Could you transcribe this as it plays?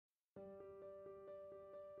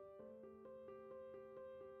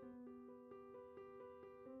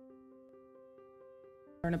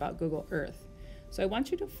learn about Google Earth. So I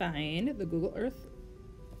want you to find the Google Earth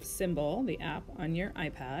symbol, the app, on your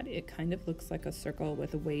iPad. It kind of looks like a circle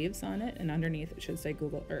with waves on it, and underneath it should say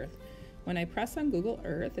Google Earth. When I press on Google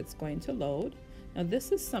Earth, it's going to load. Now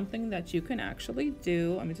this is something that you can actually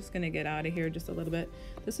do. I'm just going to get out of here just a little bit.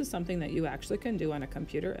 This is something that you actually can do on a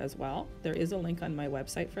computer as well. There is a link on my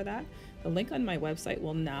website for that. The link on my website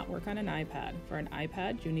will not work on an iPad. For an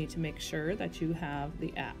iPad, you need to make sure that you have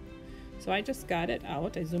the app. So I just got it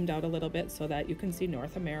out. I zoomed out a little bit so that you can see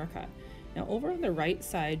North America. Now over on the right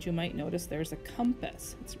side, you might notice there's a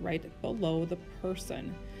compass. It's right below the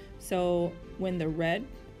person. So when the red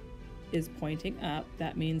is pointing up,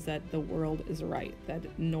 that means that the world is right,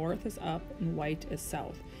 that north is up and white is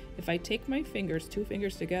south. If I take my fingers, two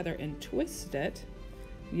fingers together, and twist it,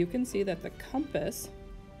 you can see that the compass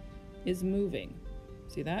is moving.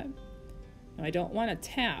 See that? Now I don't want to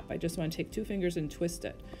tap, I just want to take two fingers and twist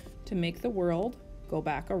it. To make the world go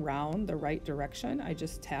back around the right direction, I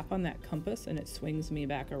just tap on that compass and it swings me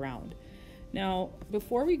back around. Now,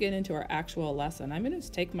 before we get into our actual lesson, I'm going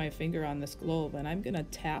to take my finger on this globe and I'm going to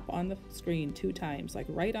tap on the screen 2 times, like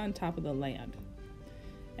right on top of the land.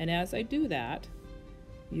 And as I do that,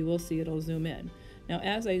 you will see it'll zoom in. Now,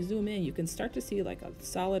 as I zoom in, you can start to see like a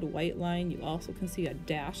solid white line. You also can see a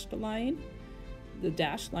dashed line. The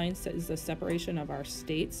dashed line is the separation of our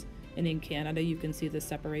states. And in Canada, you can see the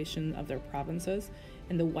separation of their provinces.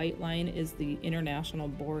 And the white line is the international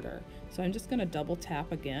border. So I'm just going to double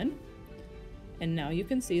tap again. And now you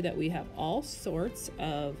can see that we have all sorts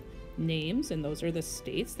of names, and those are the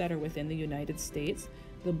states that are within the United States.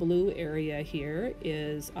 The blue area here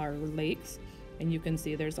is our lakes, and you can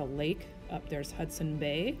see there's a lake up there's Hudson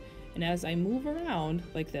Bay. And as I move around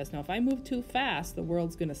like this, now if I move too fast, the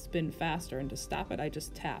world's going to spin faster, and to stop it, I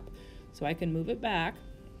just tap. So I can move it back.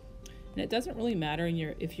 And it doesn't really matter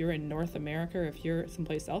if you're in North America or if you're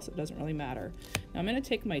someplace else, it doesn't really matter. Now I'm going to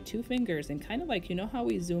take my 2 fingers and kind of like, you know how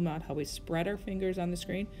we zoom out, how we spread our fingers on the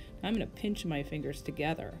screen? Now I'm going to pinch my fingers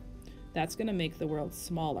together. That's going to make the world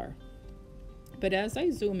smaller. But as I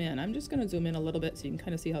zoom in, I'm just going to zoom in a little bit so you can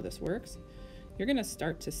kind of see how this works. You're going to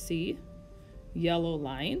start to see yellow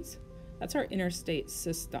lines. That's our interstate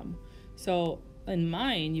system. So in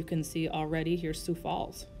mine, you can see already here's Sioux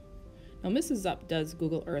Falls. Now, Mrs. Up does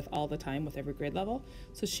Google Earth all the time with every grade level,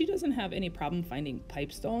 so she doesn't have any problem finding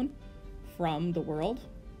Pipestone from the world.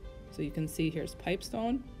 So you can see here's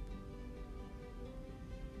Pipestone.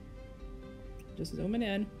 Just zooming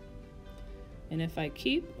in. And if I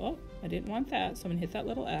keep, oh, I didn't want that, so I'm gonna hit that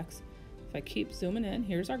little X. If I keep zooming in,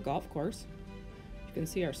 here's our golf course. You can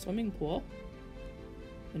see our swimming pool.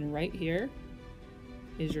 And right here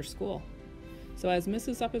is your school. So as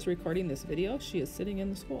Mrs. Up is recording this video, she is sitting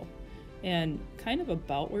in the school. And kind of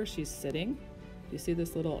about where she's sitting, you see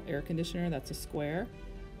this little air conditioner, that's a square.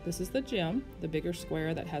 This is the gym, the bigger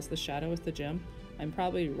square that has the shadow is the gym. I'm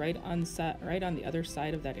probably right on the other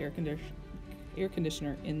side of that air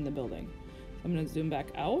conditioner in the building. So I'm going to zoom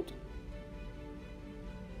back out.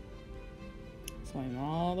 So I'm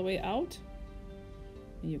all the way out.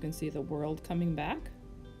 And you can see the world coming back.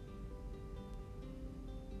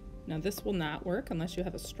 Now this will not work unless you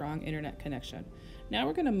have a strong internet connection. Now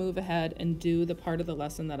we're going to move ahead and do the part of the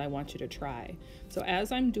lesson that I want you to try. So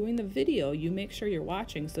as I'm doing the video, you make sure you're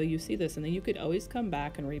watching so you see this, and then you could always come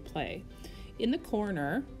back and replay. In the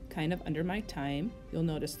corner, kind of under my time, you'll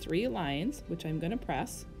notice 3 lines, which I'm going to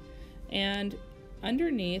press. And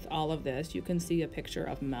underneath all of this, you can see a picture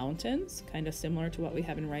of mountains, kind of similar to what we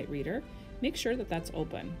have in Right Reader. Make sure that that's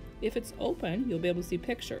open. If it's open, you'll be able to see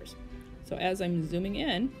pictures. So as I'm zooming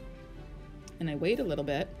in, and I wait a little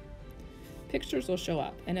bit, pictures will show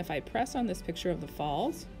up. And if I press on this picture of the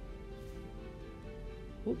falls,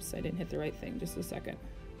 oops, I didn't hit the right thing, just a second.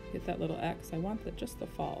 Hit that little X, I want just the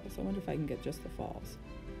falls. I wonder if I can get just the falls.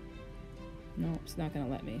 No, it's not gonna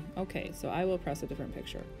let me. Okay, so I will press a different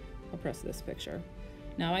picture. I'll press this picture.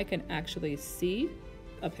 Now I can actually see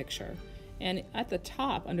a picture. And at the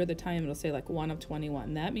top, under the time, it'll say like 1 of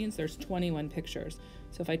 21. That means there's 21 pictures.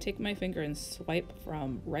 So if I take my finger and swipe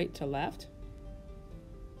from right to left,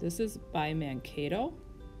 this is by Mankato,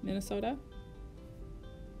 Minnesota.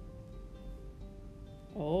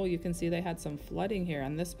 Oh, you can see they had some flooding here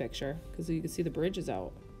on this picture because you can see the bridge is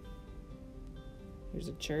out. Here's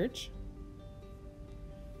a church.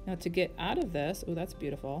 Now to get out of this, oh, that's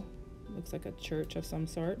beautiful. Looks like a church of some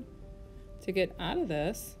sort. To get out of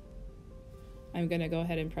this, I'm gonna go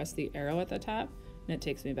ahead and press the arrow at the top and it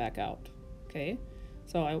takes me back out, okay?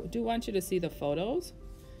 So I do want you to see the photos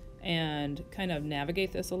and kind of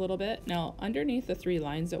navigate this a little bit. Now, underneath the 3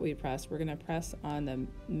 lines that we pressed, we're gonna press on the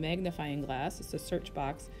magnifying glass. It's a search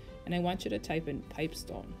box, and I want you to type in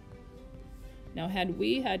Pipestone. Now, had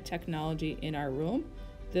we had technology in our room,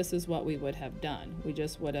 this is what we would have done. We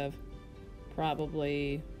just would have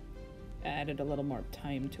probably added a little more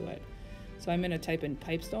time to it. So I'm going to type in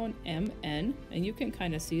Pipestone, MN, and you can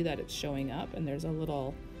kind of see that it's showing up, and there's a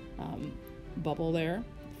little bubble there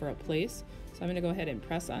for a place. So I'm going to go ahead and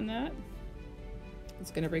press on that.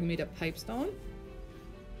 It's going to bring me to Pipestone.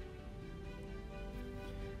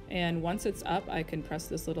 And once it's up, I can press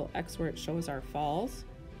this little X where it shows our falls.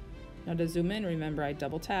 Now to zoom in, remember I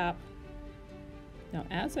double tap. Now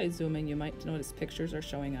as I zoom in, you might notice pictures are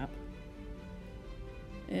showing up.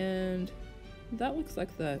 And that looks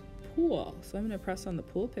like the pool. So I'm going to press on the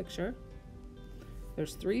pool picture.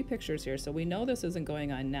 There's 3 pictures here, so we know this isn't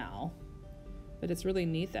going on now. But it's really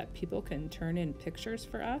neat that people can turn in pictures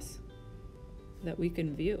for us that we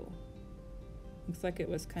can view. Looks like it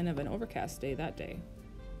was kind of an overcast day that day.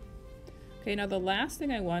 Okay, now the last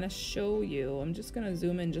thing I want to show you, I'm just going to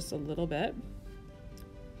zoom in just a little bit,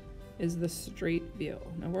 is the street view.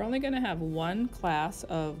 Now we're only going to have one class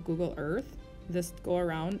of Google Earth this go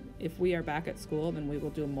around. If we are back at school, then we will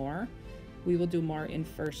do more. We will do more in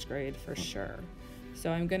 1st grade for sure.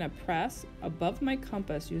 So I'm going to press above my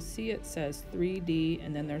compass. You see it says 3D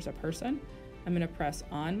and then there's a person. I'm going to press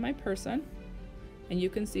on my person, and you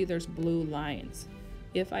can see there's blue lines.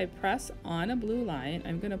 If I press on a blue line,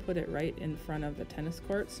 I'm going to put it right in front of the tennis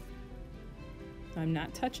courts. I'm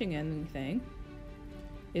not touching anything.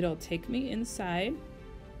 It'll take me inside.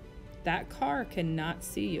 That car cannot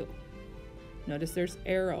see you. Notice there's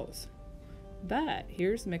arrows. But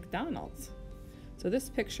here's McDonald's. So this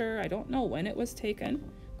picture, I don't know when it was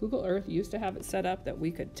taken. Google Earth used to have it set up that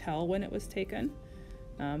we could tell when it was taken,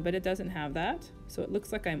 but it doesn't have that. So it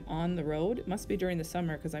looks like I'm on the road. It must be during the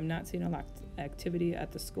summer because I'm not seeing a lot of activity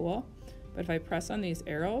at the school. But if I press on these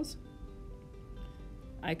arrows,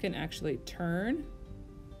 I can actually turn.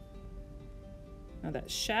 Now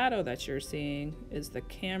that shadow that you're seeing is the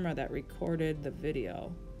camera that recorded the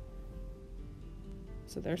video.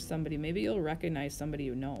 So there's somebody, maybe you'll recognize somebody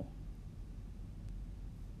you know.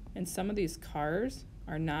 And some of these cars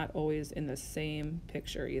are not always in the same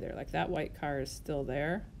picture either. Like that white car is still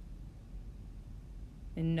there.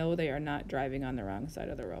 And no, they are not driving on the wrong side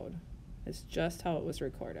of the road. It's just how it was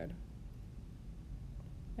recorded.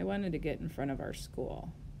 I wanted to get in front of our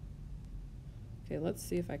school. Okay, let's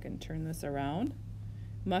see if I can turn this around.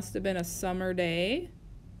 Must have been a summer day.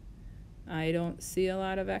 I don't see a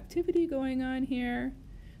lot of activity going on here.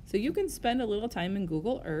 So you can spend a little time in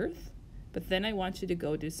Google Earth, but then I want you to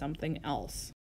go do something else.